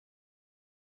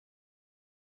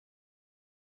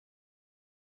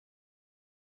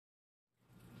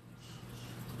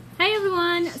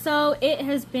everyone. So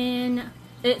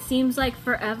it seems like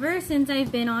forever since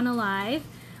I've been on a live.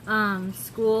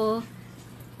 School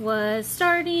was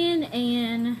starting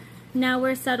and now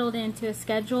we're settled into a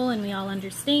schedule and we all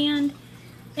understand.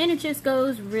 And it just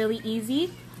goes really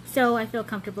easy. So I feel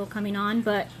comfortable coming on,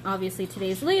 but obviously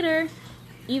today's later,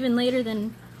 even later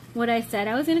than what I said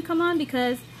I was going to come on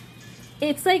because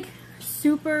it's like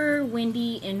super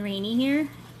windy and rainy here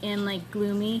and like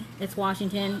gloomy. It's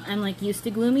Washington. I'm like used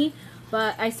to gloomy,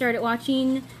 but I started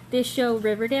watching this show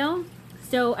Riverdale,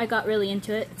 so I got really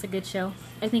into it. It's a good show.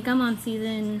 I think I'm on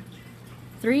season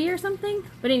 3 or something,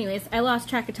 but anyways, I lost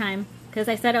track of time because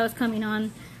I said I was coming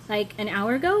on like an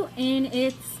hour ago and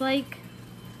it's like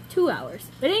 2 hours.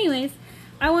 But anyways,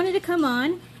 I wanted to come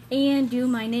on and do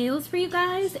my nails for you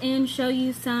guys and show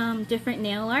you some different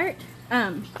nail art.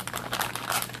 I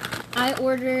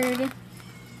ordered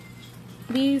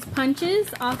these punches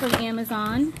off of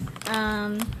Amazon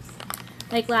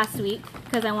like last week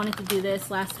because I wanted to do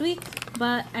this last week,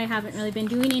 but I haven't really been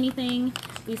doing anything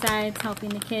besides helping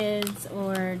the kids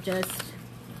or just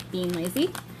being lazy.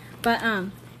 But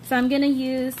so I'm gonna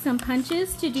use some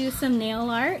punches to do some nail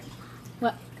art.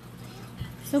 What?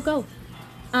 So go.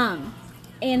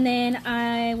 And then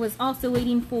I was also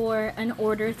waiting for an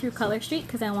order through ColorStreet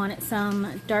because I wanted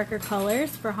some darker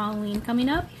colors for Halloween coming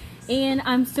up. And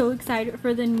I'm so excited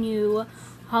for the new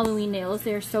Halloween nails.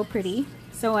 They're so pretty.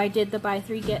 So I did the buy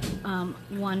 3 get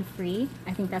 1 free.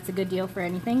 I think that's a good deal for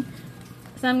anything.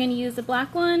 So I'm going to use the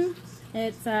black one.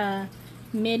 It's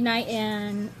Midnight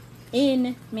in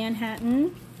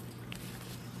Manhattan.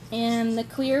 And the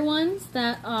clear ones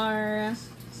that are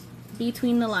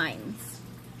Between the Lines.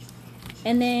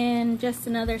 And then just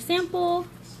another sample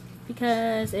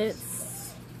because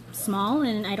it's small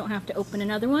and I don't have to open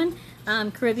another one.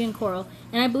 Caribbean Coral.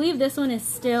 And I believe this one is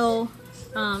still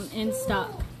in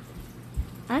stock.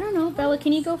 I don't know. Bella,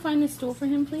 can you go find the stool for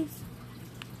him, please?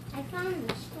 I found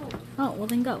the stool. Oh, well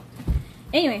then go.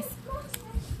 Anyways,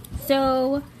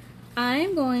 so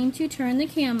I'm going to turn the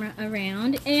camera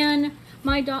around and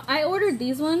I ordered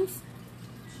these ones.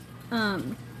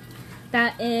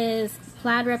 That is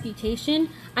Plaid Reputation.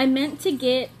 I meant to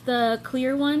get the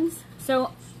clear ones,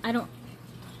 so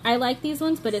I like these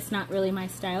ones, but it's not really my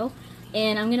style.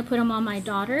 And I'm gonna put them on my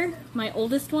daughter, my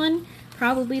oldest one,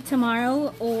 probably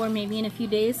tomorrow or maybe in a few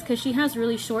days, because she has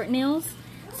really short nails.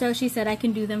 So she said I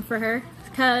can do them for her,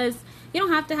 because you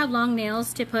don't have to have long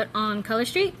nails to put on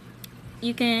ColorStreet.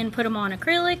 You can put them on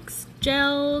acrylics,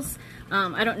 gels.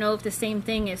 I don't know if the same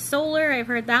thing is solar. I've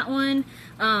heard that one.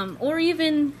 Or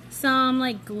even some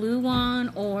like glue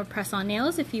on or press on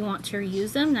nails if you want to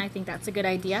reuse them. And I think that's a good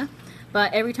idea.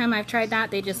 But every time I've tried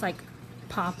that, they just like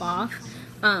pop off.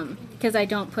 Because I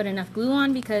don't put enough glue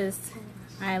on because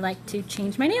I like to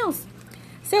change my nails.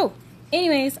 So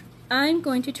anyways, I'm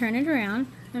going to turn it around.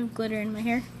 I have glitter in my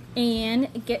hair.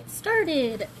 And get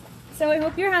started. So I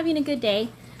hope you're having a good day.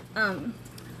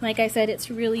 Like I said, it's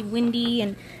really windy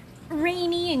and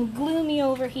rainy and gloomy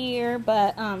over here,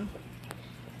 but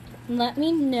let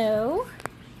me know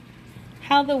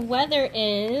how the weather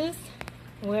is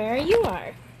where you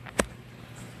are.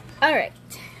 Alright,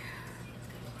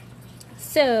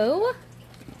 so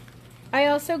I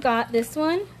also got this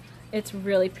one. It's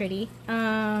really pretty.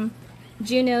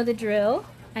 Juno the Drill.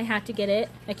 I had to get it.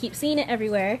 I keep seeing it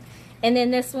everywhere. And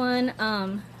then this one,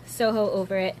 Soho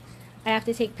Over It. I have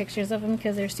to take pictures of them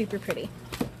because they're super pretty.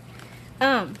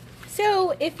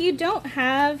 So if you don't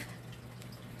have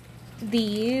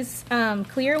these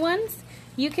clear ones,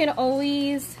 you can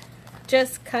always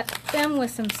just cut them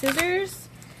with some scissors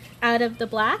out of the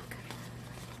black.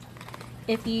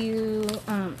 If you,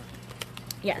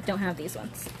 don't have these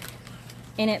ones.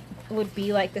 And it would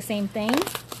be like the same thing.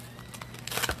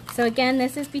 So again,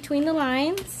 this is Between the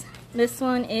Lines. This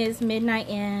one is Midnight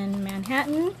in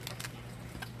Manhattan.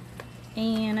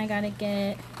 And I gotta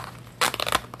get...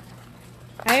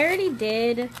 I already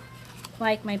did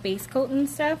like my base coat and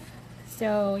stuff,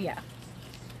 so yeah.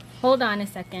 Hold on a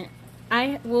second.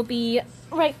 I will be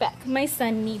right back. My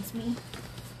son needs me.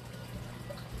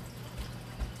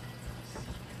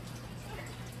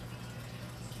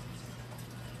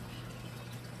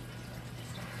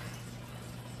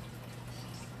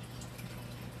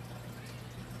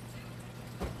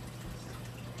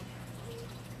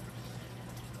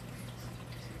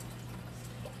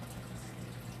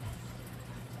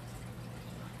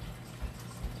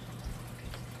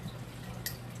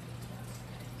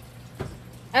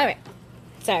 Alright,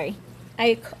 sorry.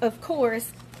 Of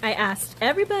course, I asked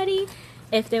everybody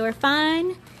if they were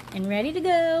fine and ready to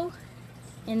go.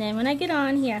 And then when I get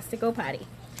on, he has to go potty.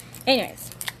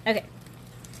 Anyways, okay.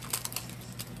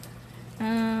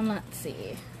 Let's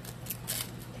see.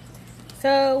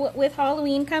 So with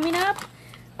Halloween coming up,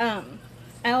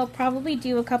 I'll probably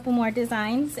do a couple more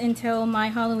designs until my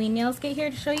Halloween nails get here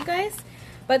to show you guys.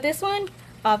 But this one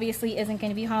obviously isn't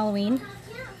going to be Halloween.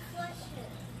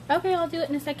 Okay, I'll do it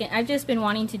in a second. I've just been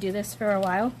wanting to do this for a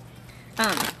while.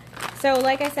 So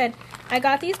like I said, I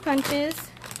got these punches.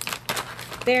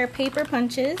 They're paper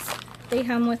punches. They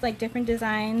come with like different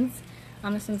designs.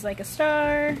 This one's like a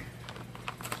star.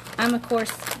 I'm of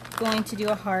course going to do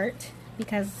a heart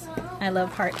because I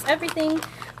love hearts, everything.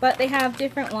 But they have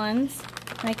different ones.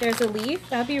 Like there's a leaf.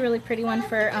 That'd be a really pretty one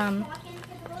for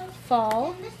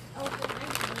fall.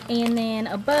 And then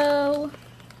a bow.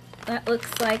 That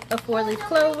looks like a 4-leaf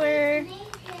clover.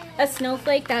 A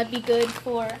snowflake. That'd be good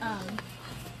for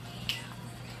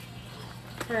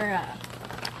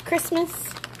Christmas.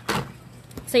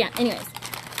 So yeah, anyways.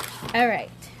 Alright.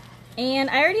 And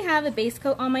I already have a base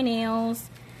coat on my nails.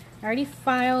 I already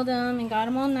filed them and got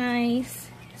them all nice.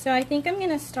 So I think I'm going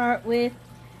to start with,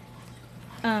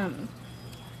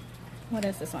 what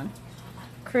is this one?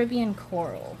 Caribbean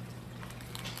Coral.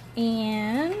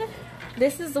 And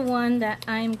this is the one that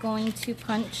I'm going to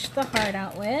punch the heart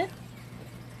out with.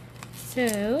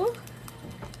 So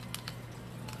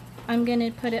I'm going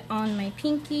to put it on my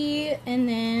pinky and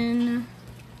then,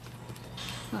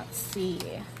 let's see,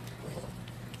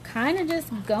 kind of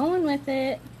just going with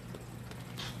it.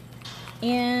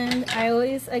 And I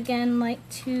always, again, like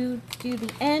to do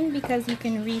the end because you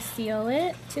can reseal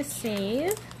it to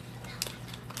save.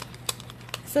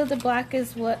 So the black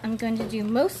is what I'm going to do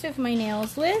most of my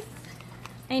nails with.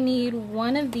 I need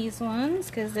one of these ones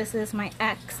because this is my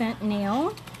accent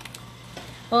nail.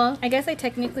 Well, I guess I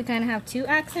technically kind of have two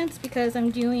accents because I'm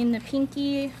doing the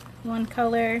pinky, one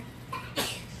color,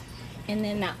 and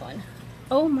then that one.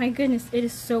 Oh my goodness, it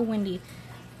is so windy.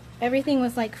 Everything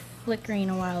was like flickering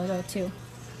a while ago too.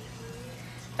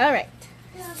 Alright,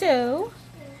 so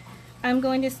I'm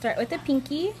going to start with the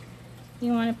pinky.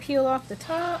 You want to peel off the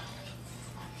top,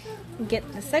 get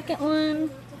the second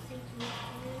one,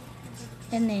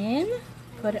 and then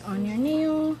put it on your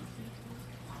nail.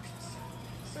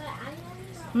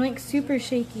 I'm like super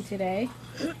shaky today.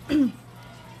 I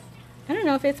don't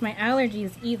know if it's my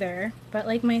allergies either, but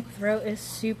like my throat is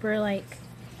super like,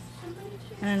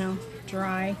 I don't know,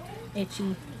 dry,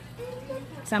 itchy,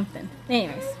 something.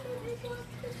 Anyways.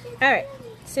 Alright,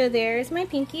 so there's my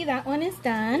pinky. That one is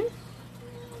done.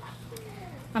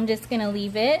 I'm just going to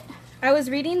leave it. I was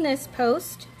reading this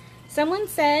post. Someone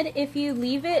said if you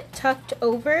leave it tucked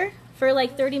over for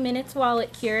like 30 minutes while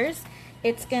it cures,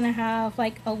 it's going to have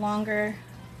like a longer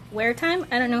wear time.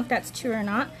 I don't know if that's true or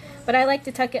not, but I like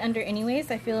to tuck it under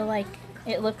anyways. I feel like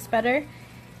it looks better.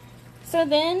 So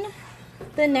then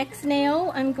the next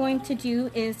nail I'm going to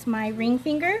do is my ring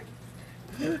finger.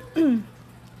 Oh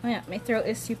yeah, my throat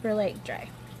is super like dry.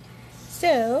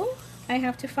 So I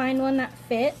have to find one that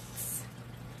fits.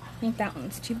 I think that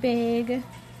one's too big.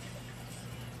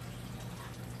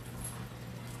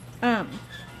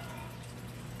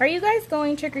 Are you guys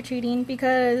going trick-or-treating?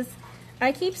 Because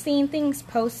I keep seeing things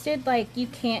posted like you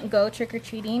can't go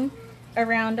trick-or-treating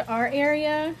around our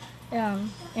area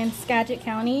in Skagit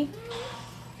County.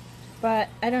 But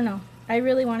I don't know. I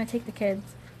really want to take the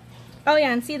kids. Oh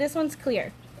yeah, and see, this one's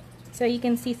clear. So you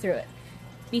can see through it.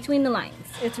 Between the lines.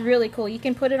 It's really cool. You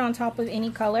can put it on top of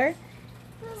any color.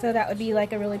 So that would be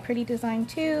like a really pretty design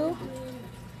too.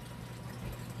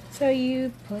 So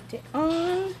you put it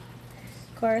on.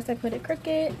 Of course, I put it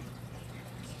crooked.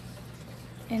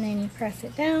 And then you press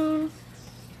it down.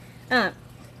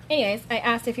 Anyways, I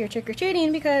asked if you're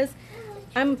trick-or-treating because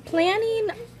I'm planning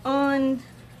on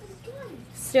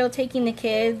still taking the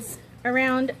kids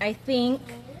around, I think,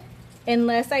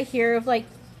 unless I hear of like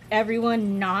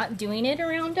everyone not doing it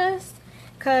around us,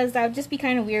 because that would just be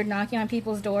kind of weird knocking on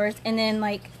people's doors and then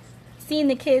like seeing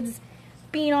the kids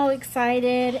being all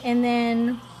excited and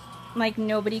then like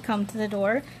nobody come to the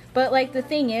door. But like the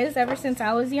thing is, ever since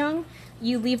I was young,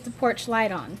 you leave the porch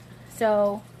light on.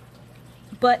 So,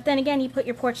 but then again, you put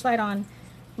your porch light on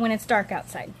when it's dark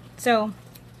outside. So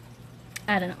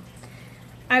I don't know.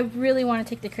 I really want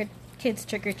to take the kids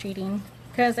trick-or-treating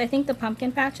because I think the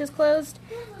pumpkin patch is closed,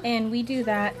 and we do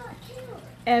that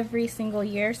every single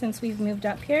year since we've moved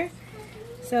up here.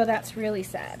 So that's really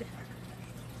sad.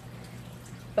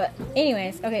 But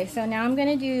anyways, okay, so now I'm going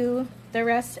to do the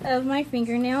rest of my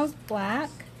fingernails black.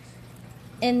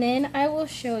 And then I will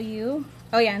show you.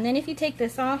 Oh yeah, and then if you take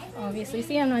this off, obviously,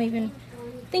 see, I'm not even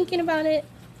thinking about it.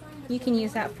 You can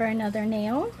use that for another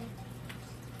nail.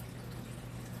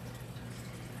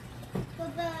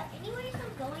 So anyways,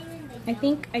 I'm going in the I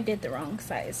think I did the wrong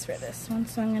size for this one,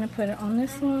 so I'm going to put it on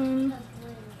this one.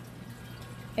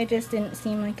 It just didn't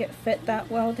seem like it fit that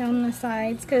well down the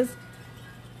sides because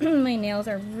my nails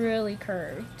are really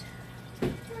curved.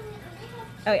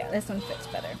 Oh yeah, this one fits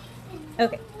better.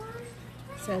 Okay,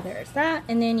 so there's that,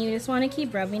 and then you just want to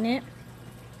keep rubbing it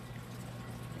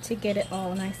to get it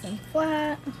all nice and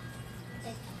flat.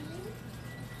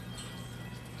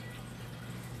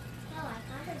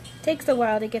 Takes a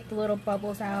while to get the little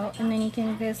bubbles out, and then you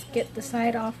can just get the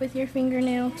side off with your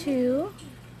fingernail too,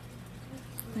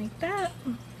 like that.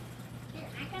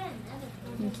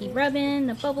 And keep rubbing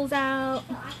the bubbles out.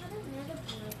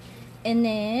 And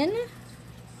then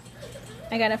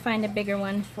I gotta find a bigger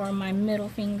one for my middle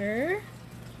finger.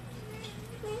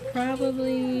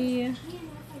 Probably,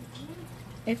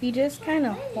 if you just kind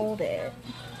of hold it,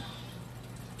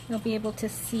 you'll be able to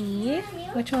see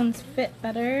which ones fit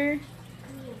better.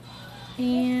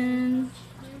 And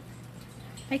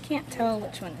I can't tell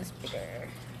which one is bigger.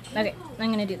 Okay,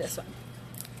 I'm gonna do this one.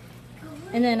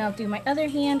 And then I'll do my other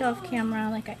hand off camera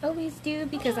like I always do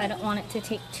because I don't want it to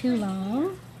take too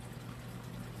long.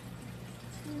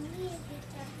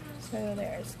 So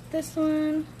there's this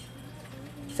one.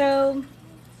 So,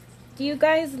 do you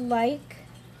guys like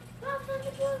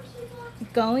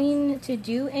going to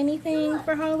do anything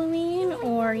for Halloween,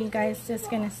 or are you guys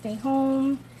just gonna stay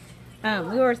home?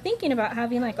 We were thinking about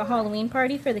having like a Halloween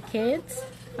party for the kids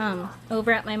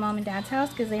over at my mom and dad's house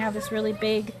because they have this really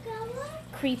big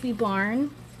creepy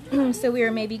barn. So we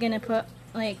were maybe gonna put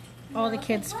like all the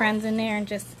kids' friends in there and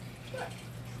just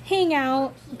hang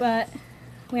out, but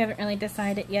we haven't really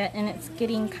decided yet, and it's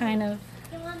getting kind of,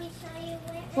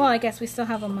 well, I guess we still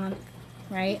have a month,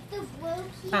 right?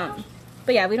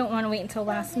 But yeah, we don't want to wait until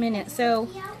last minute, so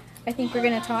I think we're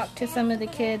going to talk to some of the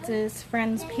kids'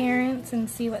 friends' parents and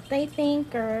see what they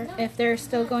think, or if they're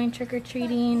still going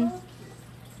trick-or-treating.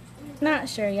 Not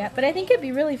sure yet, but I think it'd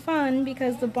be really fun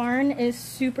because the barn is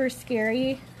super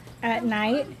scary at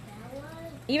night.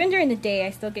 Even during the day,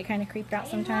 I still get kind of creeped out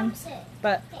sometimes,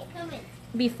 but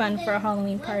it'd be fun for a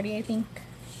Halloween party, I think.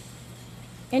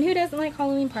 And who doesn't like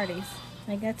Halloween parties?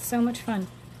 Like, that's so much fun.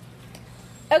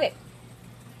 Okay.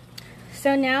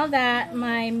 So now that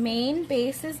my main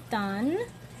base is done,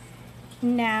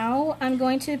 now I'm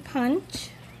going to punch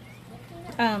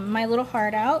my little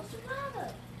heart out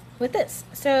with this.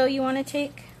 So you want to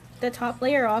take the top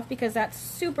layer off because that's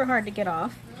super hard to get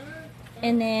off.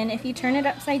 And then if you turn it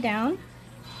upside down,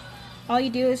 all you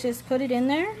do is just put it in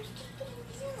there.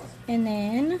 And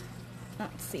then,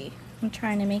 let's see, I'm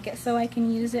trying to make it so I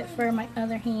can use it for my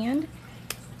other hand.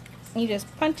 You just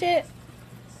punch it.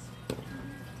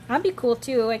 That'd be cool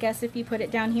too, I guess, if you put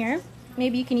it down here.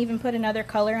 Maybe you can even put another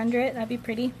color under it. That'd be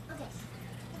pretty.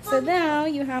 So now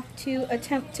you have to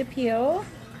attempt to peel.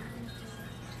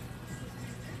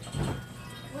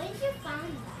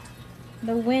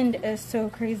 The wind is so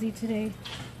crazy today.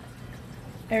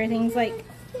 Everything's like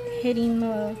hitting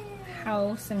the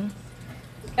house and...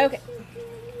 Okay.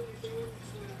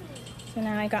 So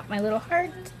now I got my little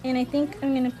heart, and I think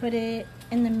I'm going to put it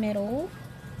in the middle.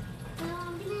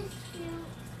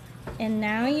 And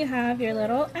now you have your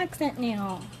little accent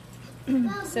nail.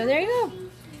 So there you go.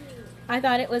 I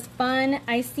thought it was fun.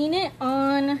 I seen it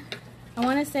on, I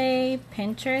want to say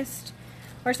Pinterest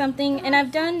or something. And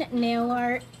I've done nail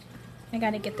art. I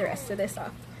got to get the rest of this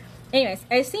off. Anyways,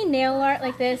 I've seen nail art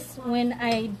like this when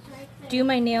I do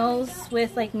my nails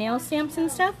with like nail stamps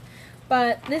and stuff.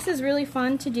 But this is really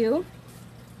fun to do.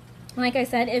 Like I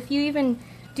said, if you even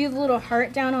do the little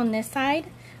heart down on this side,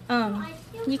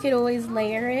 you could always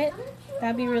layer it.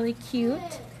 That'd be really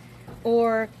cute.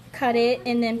 Or cut it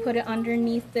and then put it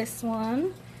underneath this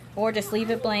one. Or just leave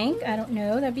it blank. I don't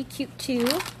know. That'd be cute too.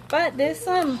 But this,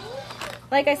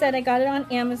 like I said, I got it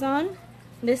on Amazon.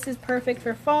 This is perfect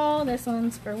for fall. This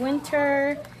one's for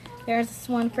winter. There's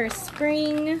one for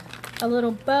spring. A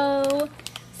little bow.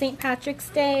 St. Patrick's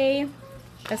Day.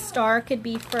 A star could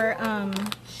be for,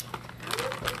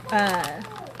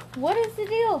 what is the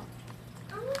deal?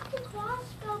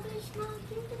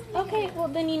 Okay, well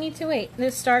then you need to wait.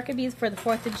 This star could be for the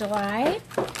 4th of July.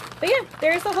 But yeah,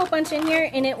 there's a whole bunch in here,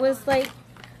 and it was like,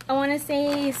 I want to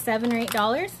say $7 or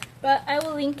 $8. But I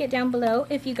will link it down below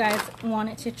if you guys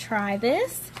wanted to try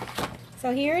this.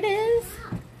 So here it is.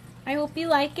 I hope you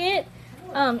like it.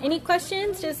 Any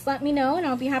questions, just let me know and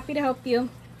I'll be happy to help you.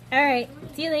 Alright,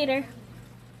 see you later.